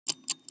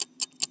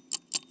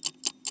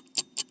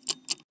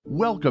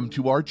Welcome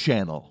to our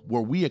channel,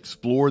 where we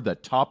explore the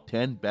top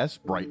 10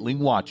 best Breitling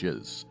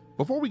watches.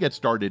 Before we get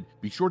started,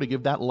 be sure to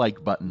give that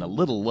like button a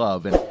little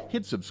love and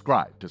hit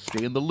subscribe to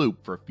stay in the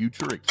loop for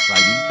future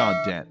exciting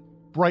content.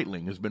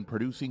 Breitling has been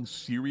producing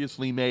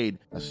seriously made,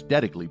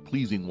 aesthetically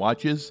pleasing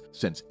watches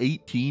since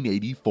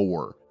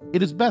 1884.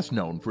 It is best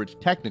known for its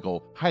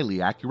technical,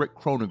 highly accurate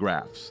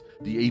chronographs,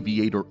 the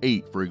Aviator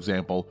 8, for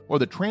example, or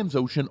the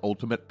Transocean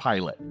Ultimate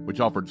Pilot,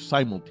 which offered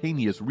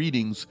simultaneous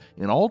readings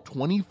in all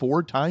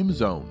 24 time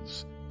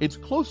zones. Its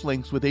close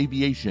links with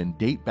aviation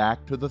date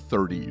back to the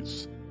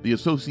 30s. The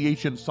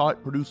association saw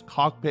it produce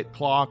cockpit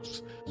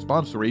clocks,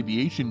 sponsor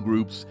aviation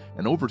groups,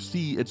 and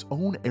oversee its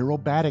own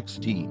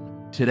aerobatics team.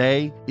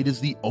 Today, it is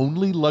the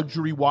only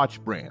luxury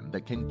watch brand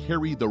that can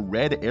carry the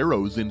Red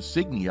Arrows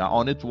insignia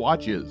on its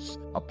watches,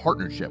 a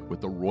partnership with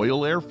the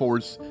Royal Air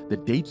Force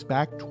that dates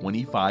back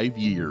 25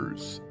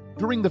 years.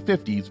 During the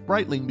 50s,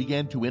 Breitling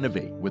began to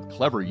innovate with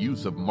clever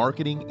use of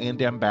marketing and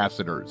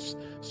ambassadors,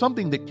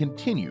 something that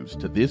continues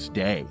to this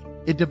day.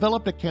 It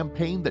developed a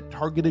campaign that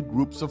targeted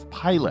groups of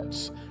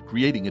pilots,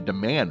 creating a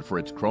demand for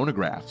its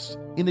chronographs.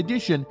 In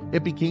addition,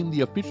 it became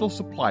the official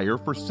supplier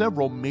for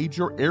several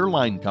major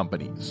airline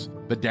companies.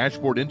 The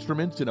dashboard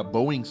instruments in a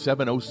Boeing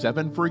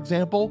 707, for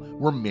example,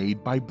 were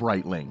made by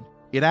Breitling.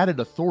 It added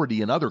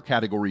authority in other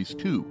categories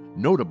too,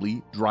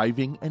 notably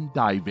driving and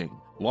diving,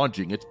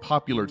 launching its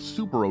popular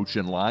Super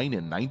Ocean line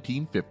in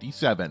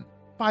 1957.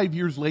 5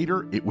 years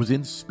later, it was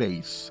in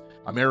space.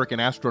 American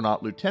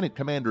astronaut Lieutenant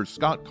Commander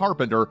Scott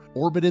Carpenter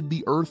orbited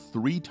the Earth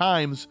 3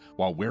 times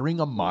while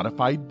wearing a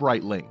modified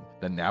Breitling,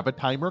 the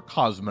Navitimer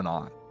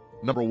Cosmonaut.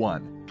 Number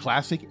 1.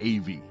 Classic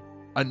AV.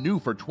 A new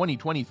for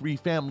 2023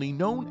 family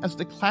known as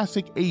the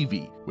Classic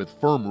AV, with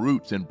firm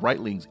roots in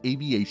Breitling's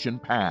aviation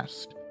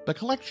past. The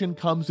collection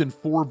comes in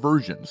 4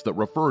 versions that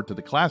refer to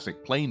the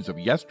classic planes of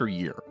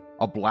yesteryear.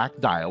 A black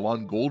dial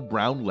on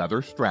gold-brown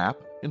leather strap,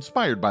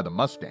 inspired by the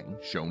Mustang,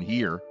 shown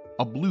here.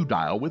 A blue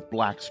dial with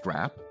black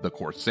strap, the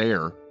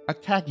Corsair, a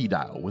khaki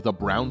dial with a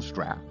brown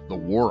strap, the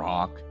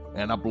Warhawk,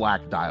 and a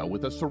black dial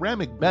with a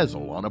ceramic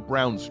bezel on a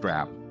brown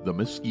strap, the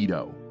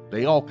Mosquito.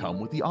 They all come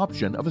with the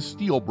option of a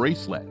steel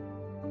bracelet.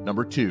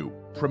 Number 2.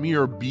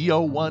 Premier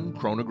B01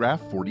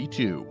 Chronograph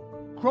 42.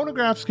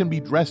 Chronographs can be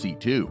dressy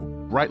too.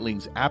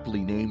 Breitling's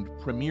aptly named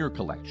Premier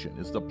Collection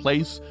is the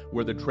place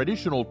where the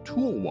traditional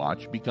tool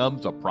watch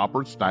becomes a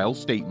proper style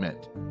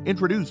statement.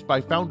 Introduced by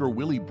founder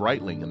Willie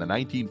Breitling in the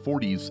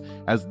 1940s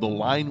as the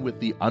line with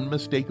the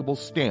unmistakable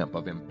stamp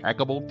of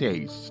impeccable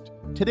taste,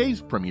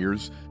 today's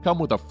Premiers come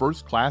with a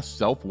first-class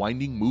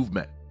self-winding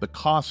movement, the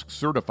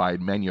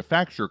COSC-certified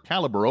manufacturer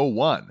Caliber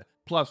 01,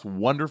 plus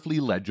wonderfully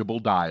legible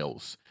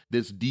dials.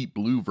 This deep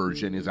blue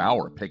version is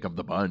our pick of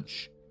the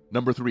bunch.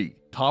 Number 3.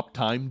 Top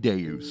Time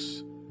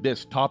Deus.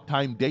 This Top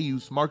Time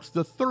Deus marks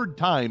the 3rd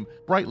time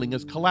Breitling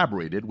has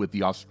collaborated with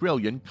the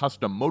Australian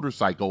custom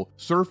motorcycle,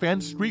 surf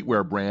and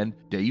streetwear brand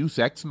Deus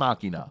Ex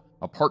Machina,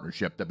 a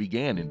partnership that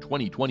began in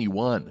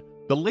 2021.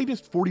 The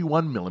latest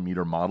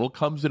 41mm model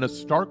comes in a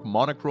stark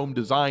monochrome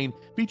design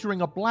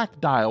featuring a black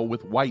dial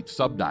with white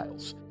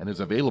subdials and is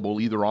available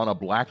either on a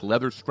black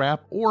leather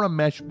strap or a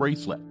mesh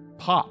bracelet.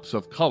 Pops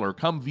of color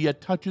come via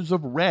touches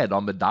of red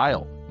on the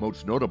dial,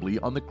 most notably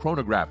on the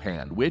chronograph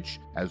hand, which,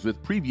 as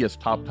with previous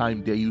Top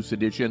Time Deus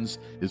editions,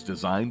 is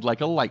designed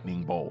like a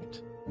lightning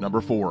bolt. Number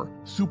 4.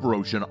 Super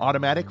Ocean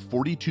Automatic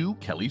 42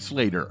 Kelly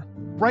Slater.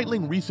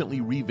 Breitling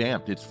recently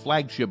revamped its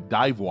flagship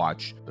dive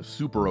watch, the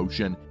Super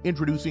Ocean,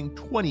 introducing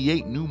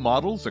 28 new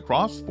models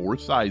across 4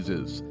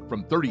 sizes,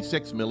 from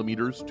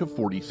 36mm to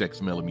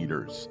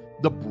 46mm.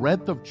 The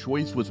breadth of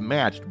choice was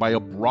matched by a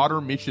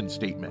broader mission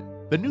statement.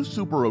 The new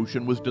Super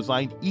Ocean was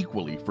designed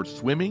equally for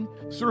swimming,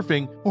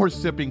 surfing, or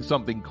sipping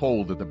something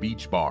cold at the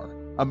beach bar.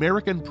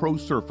 American pro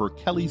surfer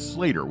Kelly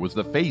Slater was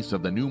the face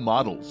of the new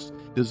models,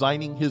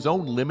 designing his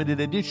own limited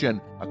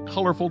edition, a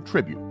colorful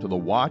tribute to the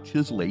watch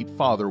his late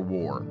father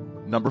wore.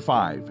 Number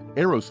 5.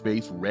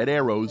 Aerospace Red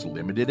Arrows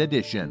Limited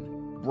Edition.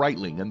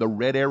 Breitling and the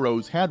Red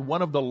Arrows had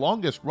one of the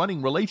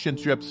longest-running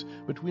relationships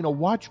between a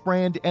watch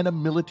brand and a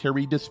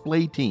military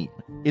display team.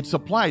 It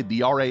supplied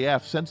the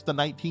RAF since the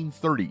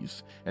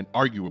 1930s and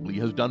arguably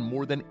has done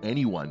more than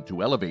anyone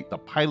to elevate the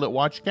pilot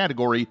watch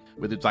category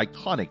with its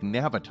iconic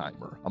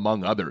Navitimer,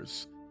 among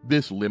others.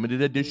 This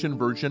limited edition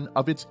version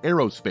of its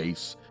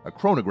Aerospace, a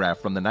chronograph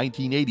from the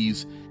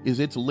 1980s,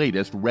 is its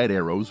latest Red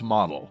Arrows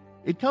model.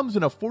 It comes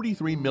in a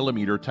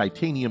 43mm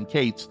titanium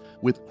case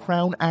with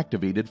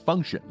crown-activated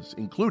functions,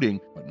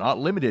 including, but not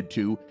limited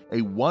to,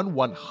 a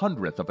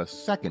 1/100th of a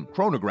second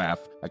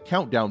chronograph, a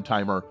countdown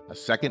timer, a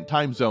second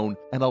time zone,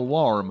 an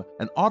alarm,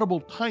 an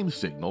audible time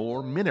signal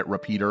or minute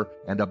repeater,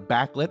 and a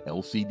backlit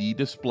LCD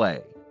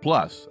display.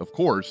 Plus, of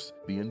course,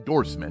 the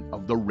endorsement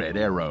of the Red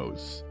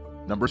Arrows.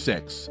 Number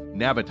 6.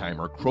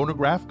 Navitimer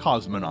Chronograph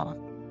Cosmonaut.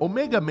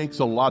 Omega makes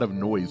a lot of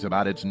noise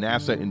about its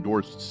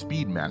NASA-endorsed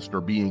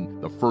Speedmaster being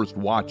the first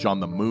watch on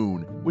the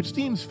moon, which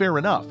seems fair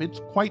enough.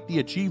 It's quite the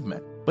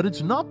achievement. But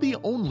it's not the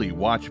only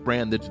watch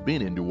brand that's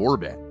been into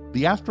orbit.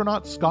 The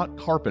astronaut Scott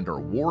Carpenter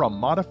wore a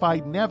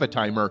modified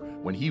Navitimer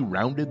when he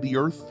rounded the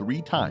Earth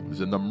 3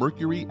 times in the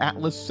Mercury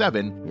Atlas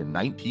 7 in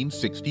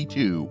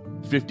 1962.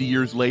 50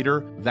 years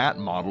later, that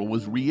model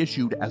was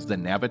reissued as the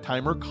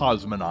Navitimer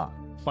Cosmonaut.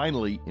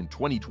 Finally, in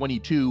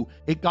 2022,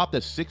 it got the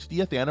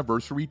 60th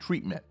anniversary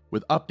treatment,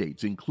 with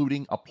updates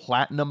including a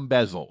platinum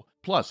bezel,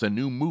 plus a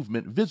new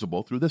movement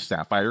visible through the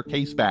sapphire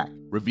caseback,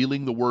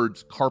 revealing the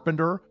words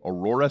Carpenter,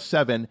 Aurora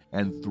 7,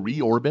 and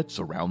 3 orbits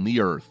around the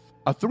Earth.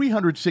 A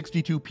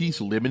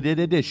 362-piece limited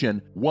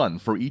edition, one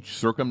for each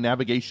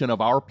circumnavigation of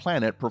our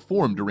planet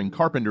performed during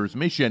Carpenter's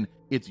mission,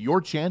 it's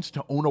your chance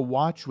to own a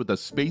watch with a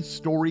space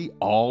story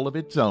all of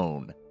its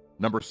own.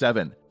 Number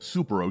 7.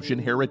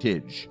 Superocean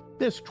Heritage.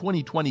 This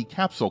 2020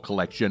 capsule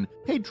collection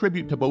paid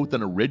tribute to both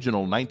an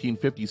original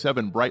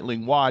 1957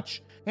 Breitling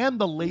watch and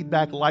the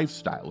laid-back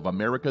lifestyle of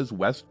America's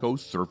West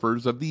Coast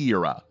surfers of the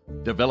era.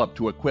 Developed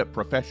to equip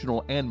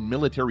professional and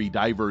military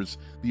divers,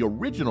 the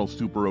original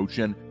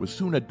Superocean was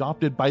soon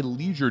adopted by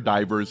leisure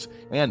divers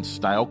and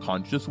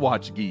style-conscious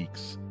watch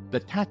geeks.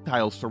 The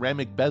tactile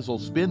ceramic bezel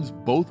spins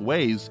both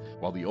ways,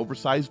 while the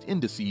oversized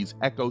indices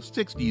echo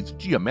 60s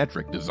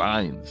geometric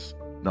designs.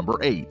 Number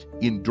 8.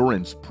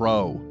 Endurance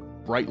Pro.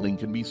 Breitling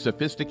can be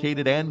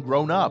sophisticated and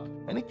grown up,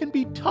 and it can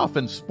be tough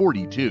and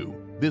sporty too.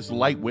 This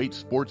lightweight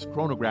sports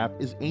chronograph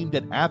is aimed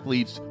at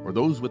athletes or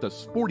those with a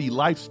sporty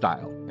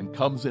lifestyle and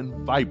comes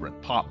in vibrant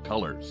pop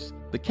colors.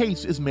 The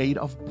case is made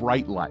of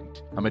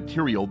Breitlight, a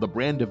material the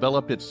brand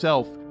developed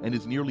itself and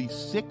is nearly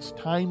 6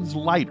 times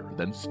lighter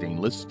than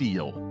stainless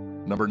steel.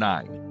 Number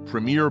 9.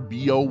 Premier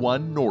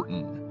B01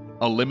 Norton.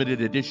 A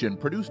limited edition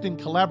produced in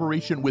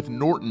collaboration with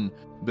Norton,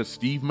 the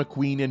Steve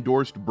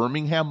McQueen-endorsed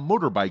Birmingham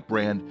motorbike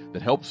brand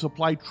that helped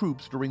supply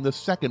troops during the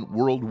Second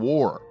World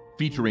War.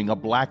 Featuring a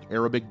black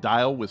Arabic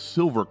dial with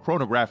silver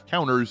chronograph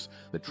counters,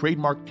 the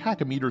trademark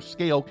tachymeter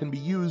scale can be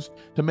used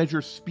to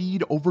measure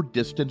speed over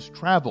distance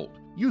traveled.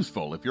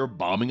 Useful if you're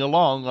bombing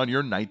along on your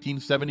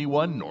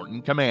 1971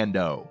 Norton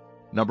Commando.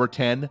 Number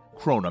 10.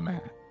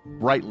 Chronomat.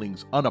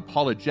 Breitling's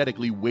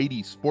unapologetically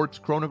weighty sports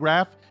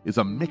chronograph is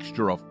a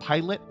mixture of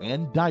pilot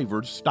and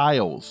diver's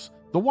styles.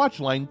 The watch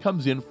line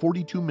comes in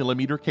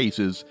 42mm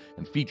cases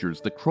and features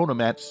the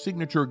Chronomat's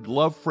signature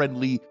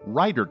glove-friendly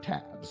rider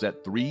tabs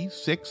at 3,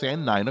 6,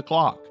 and 9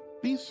 o'clock.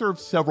 These serve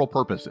several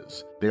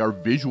purposes. They are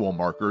visual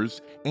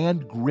markers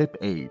and grip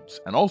aids,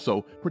 and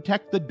also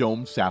protect the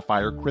domed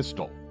sapphire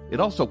crystal. It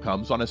also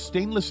comes on a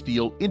stainless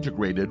steel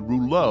integrated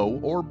rouleau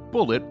or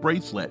bullet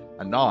bracelet,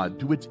 a nod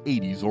to its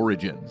 80s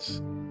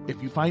origins.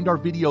 If you find our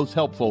videos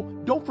helpful,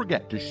 don't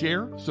forget to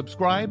share,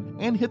 subscribe,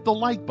 and hit the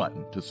like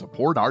button to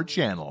support our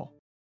channel.